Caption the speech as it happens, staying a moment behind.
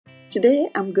Today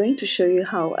I'm going to show you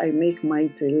how I make my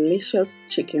delicious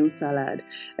chicken salad.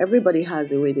 Everybody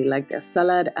has a way they like their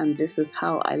salad, and this is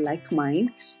how I like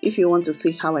mine. If you want to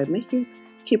see how I make it,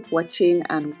 keep watching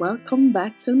and welcome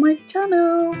back to my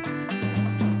channel.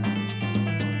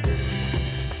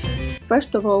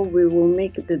 First of all, we will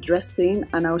make the dressing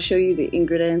and I'll show you the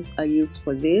ingredients I use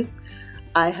for this.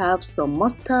 I have some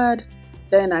mustard,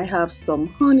 then I have some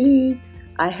honey,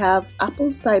 I have apple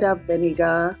cider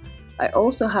vinegar, I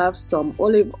also have some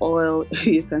olive oil.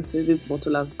 You can see this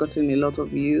bottle has gotten a lot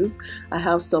of use. I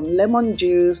have some lemon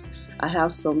juice, I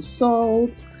have some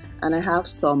salt, and I have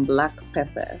some black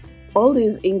pepper. All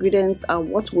these ingredients are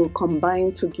what will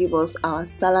combine to give us our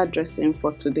salad dressing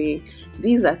for today.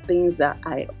 These are things that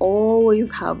I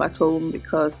always have at home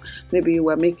because maybe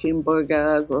we're making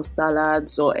burgers or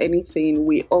salads or anything.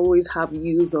 We always have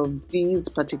use of these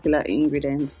particular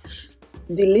ingredients.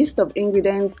 The list of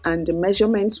ingredients and the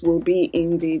measurements will be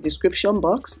in the description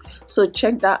box, so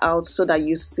check that out so that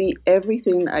you see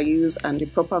everything I use and the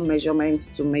proper measurements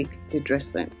to make the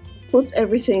dressing. Put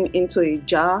everything into a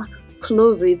jar,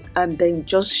 close it, and then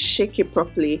just shake it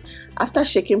properly. After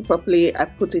shaking properly, I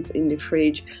put it in the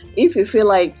fridge. If you feel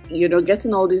like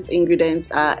getting all these ingredients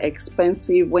are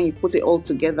expensive when you put it all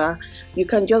together, you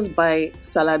can just buy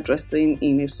salad dressing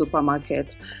in a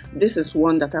supermarket. This is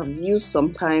one that I've used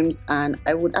sometimes and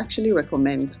I would actually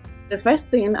recommend. The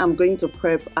first thing I'm going to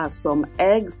prep are some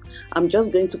eggs. I'm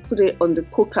just going to put it on the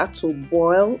cooker to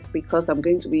boil because I'm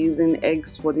going to be using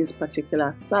eggs for this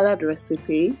particular salad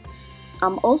recipe.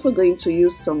 I'm also going to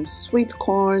use some sweet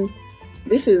corn.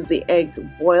 This is the egg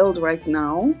boiled right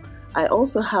now. I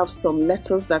also have some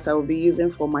lettuce that I will be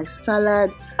using for my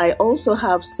salad. I also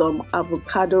have some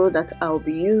avocado that I'll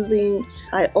be using.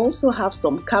 I also have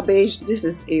some cabbage. This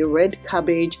is a red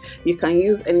cabbage. You can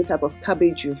use any type of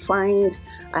cabbage you find.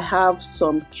 I have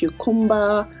some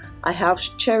cucumber. I have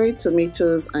cherry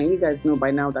tomatoes, and you guys know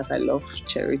by now that I love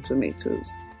cherry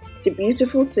tomatoes. The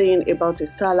beautiful thing about a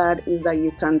salad is that you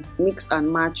can mix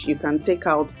and match, you can take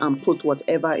out and put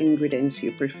whatever ingredients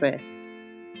you prefer.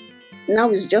 Now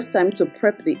it's just time to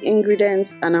prep the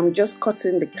ingredients, and I'm just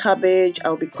cutting the cabbage,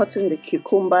 I'll be cutting the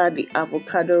cucumber, the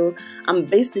avocado. I'm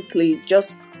basically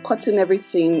just cutting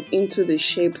everything into the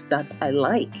shapes that I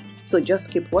like. So just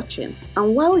keep watching.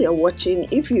 And while you're watching,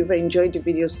 if you've enjoyed the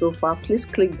video so far, please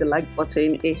click the like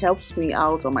button. It helps me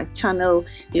out on my channel.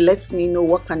 It lets me know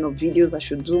what kind of videos I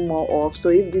should do more of. So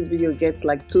if this video gets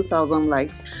like 2,000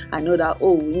 likes, I know that,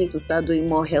 oh, we need to start doing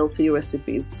more healthy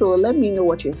recipes. So let me know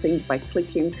what you think by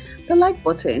clicking the like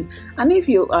button. And if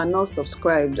you are not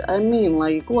subscribed, I mean,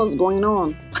 like, what's going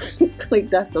on?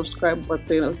 Click that subscribe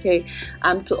button, okay?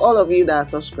 And to all of you that are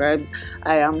subscribed,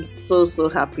 I am so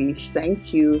happy.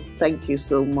 Thank you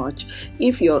so much.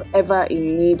 If you're ever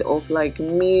in need of like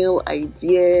meal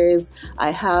ideas,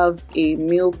 I have a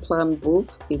meal plan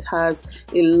book. It has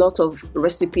a lot of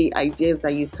recipe ideas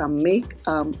that you can make.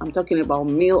 I'm talking about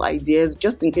meal ideas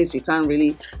just in case you can't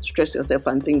really stress yourself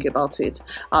and think about it.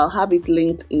 I'll have it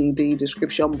linked in the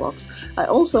description box. I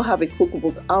also have a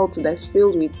cookbook out that's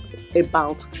filled with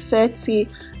about 30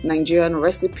 Nigerian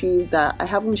recipes that I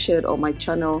haven't shared on my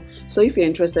channel. So if you're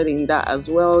interested in that as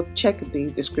well, check the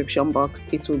description box,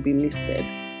 it will be listed.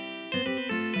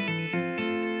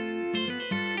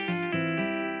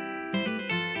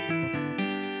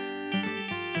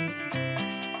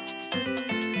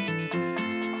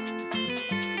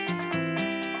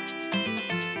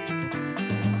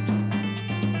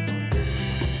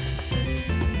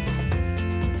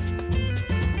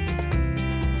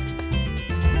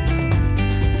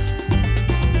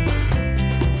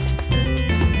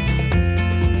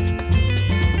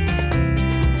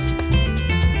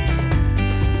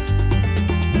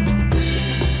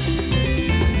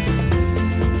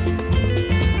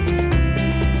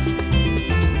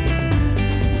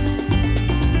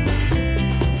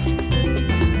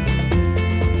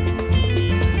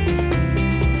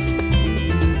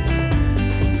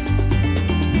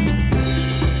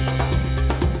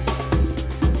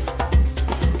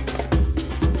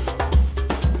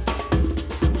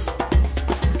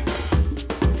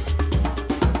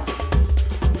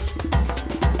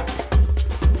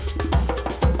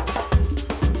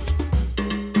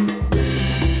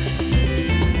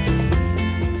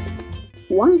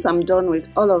 Once I'm done with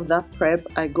all of that prep,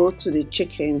 I go to the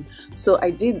chicken. So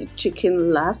I did the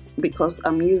chicken last because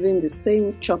I'm using the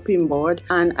same chopping board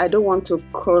and I don't want to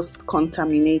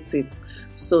cross-contaminate it.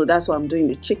 So that's why I'm doing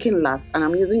the chicken last, and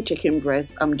I'm using chicken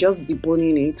breast. I'm just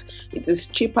deboning it. It is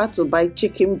cheaper to buy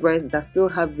chicken breast that still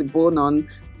has the bone on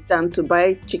than to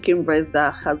buy chicken breast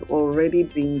that has already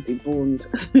been deboned.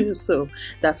 So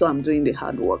that's why I'm doing the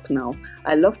hard work now.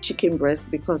 I love chicken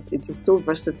breast because it is so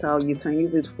versatile. You can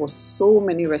use it for so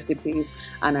many recipes,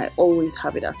 and I always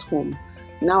have it at home.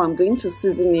 Now I'm going to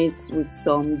season it with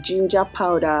some ginger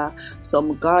powder,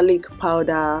 some garlic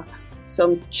powder,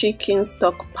 some chicken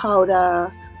stock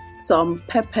powder, some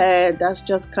pepper, that's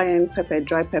just cayenne pepper,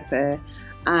 dry pepper,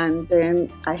 and then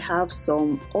I have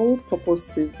some all-purpose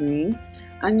seasoning.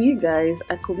 And you guys,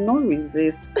 I could not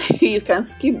resist. You can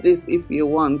skip this if you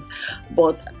want,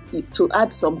 but to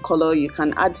add some color, you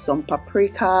can add some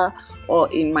paprika,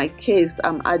 or in my case,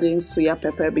 I'm adding soya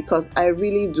pepper because I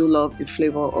really do love the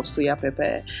flavor of soya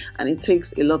pepper, and it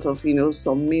takes a lot of,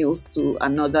 some meals to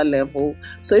another level.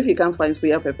 So if you can't find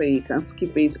soya pepper, you can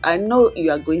skip it. I know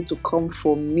you are going to come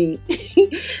for me.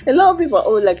 A lot of people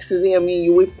are like, SISI,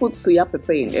 you will put soya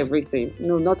pepper in everything.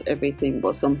 No, not everything,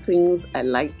 but some things I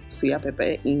like soya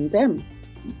pepper in them.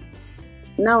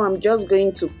 Now I'm just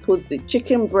going to put the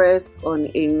chicken breast on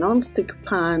a non-stick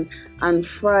pan and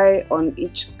fry on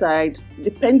each side.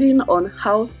 Depending on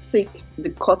how thick the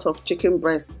cut of chicken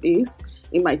breast is,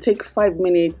 it might take 5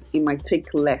 minutes, it might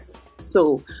take less.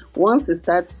 So once it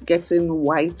starts getting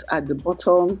white at the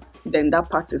bottom, then that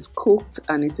part is cooked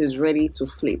and it is ready to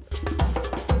flip.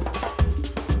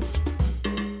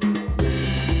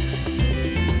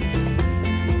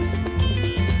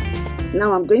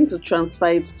 Now I'm going to transfer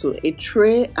it to a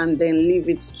tray and then leave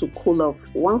it to cool off.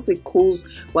 Once it cools,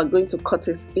 we're going to cut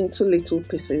it into little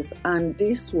pieces, and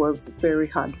this was very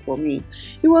hard for me.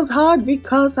 It was hard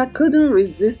because I couldn't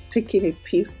resist taking a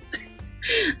piece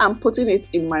and putting it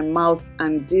in my mouth,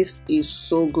 and this is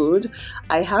so good.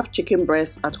 I have chicken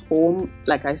breast at home,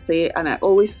 like I say, and I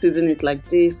always season it like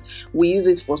this. We use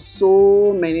it for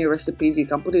so many recipes. You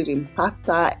can put it in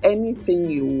pasta,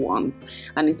 anything you want,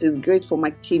 and it is great for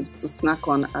my kids to snack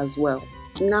on as well.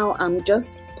 Now I'm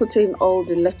just putting all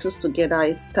the lettuce together.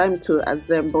 It's time to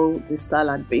assemble the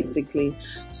salad basically.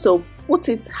 So put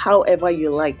it however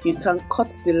you like. You can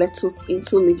cut the lettuce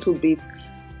into little bits.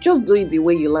 Just do it the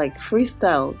way you like,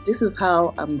 freestyle. This is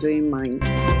how I'm doing mine.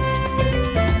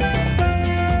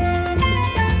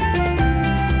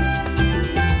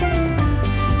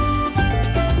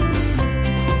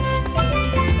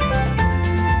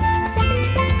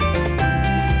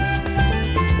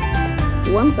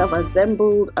 Once I've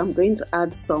assembled, I'm going to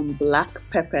add some black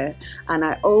pepper, and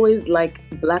I always like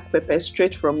black pepper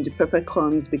straight from the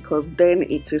peppercorns because then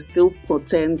it is still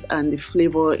potent and the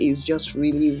flavor is just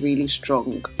really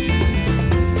strong.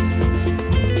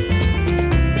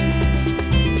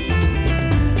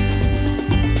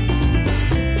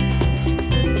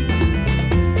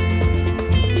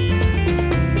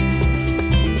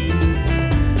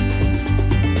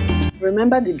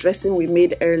 Remember the dressing we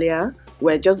made earlier?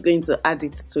 We're just going to add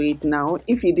it to it now.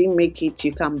 If you didn't make it,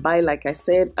 you can buy, like I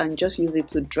said, and just use it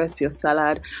to dress your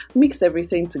salad. Mix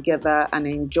everything together and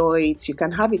enjoy it. You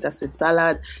can have it as a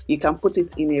salad. You can put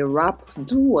it in a wrap.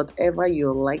 Do whatever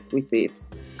you like with it.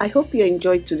 I hope you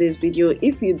enjoyed today's video.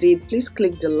 If you did, please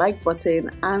click the like button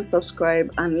and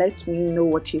subscribe, and let me know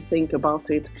what you think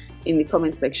about it in the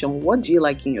comment section. What do you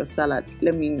like in your salad?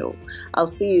 Let me know. I'll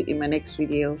see you in my next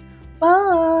video.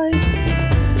 Bye!